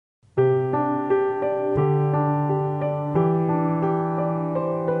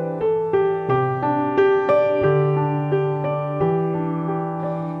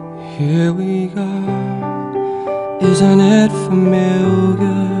Isn't it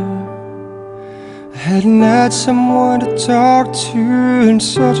familiar? I hadn't had someone to talk to in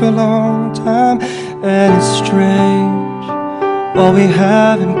such a long time, and it's strange what we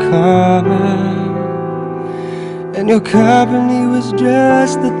have in common. And your company was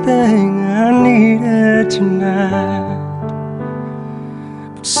just the thing I needed tonight.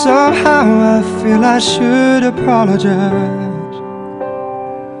 But somehow I feel I should apologize,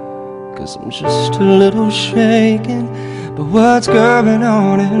 'cause I'm just a little shaken by what's going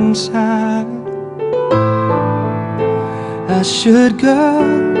on inside. I should go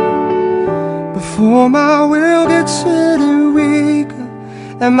before my will gets any weaker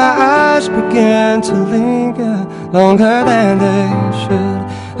and my eyes begin to linger longer than they should.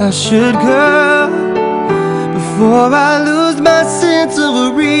 I should go before I lose my sense of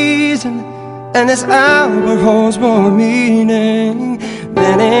reason and this hour holds more meaning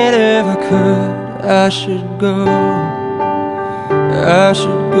than it ever could. I should go, I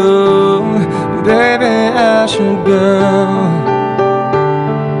should go, baby, I should go.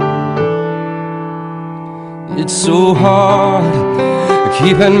 It's so hard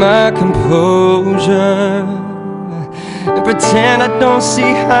keeping my composure and pretend I don't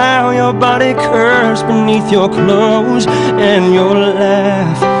see how your body curves beneath your clothes, and your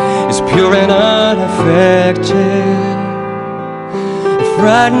laugh is pure and unaffected. It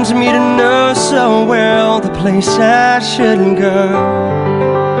frightens me to know so well the place I shouldn't go,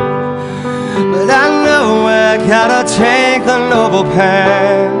 but I know I gotta take the noble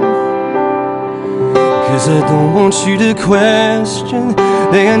path, 'cause I don't want you to question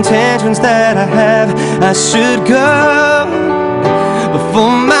the intentions that I have. I should go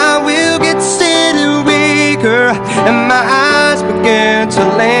before my will gets any weaker and my eyes begin to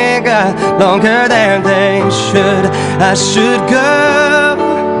linger longer than they should. I should go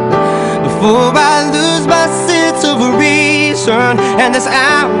before I lose my sense of reason and this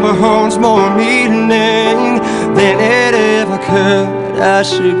hour holds more meaning than it ever could. I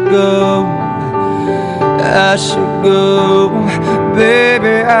should go, I should go,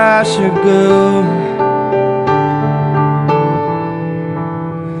 baby, I should go.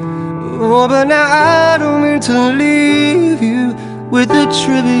 Oh, but now I don't mean to leave you with a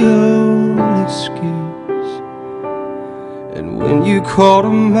trivial excuse. And when you call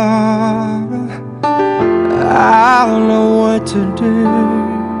tomorrow, I'll know what to do.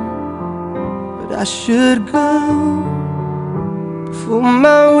 But I should go before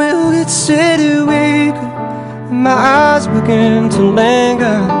my will gets any weaker and my eyes begin to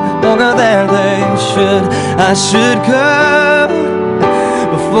linger longer than they should. I should go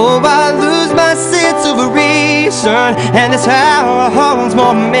before I lose my sense of reason and this hour holds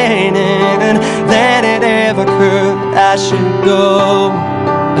more meaning than it ever could. I should go,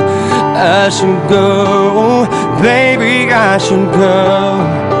 I should go, baby, I should go.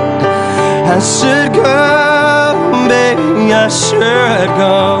 I should go, baby, I should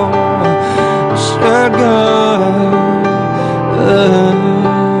go, should go.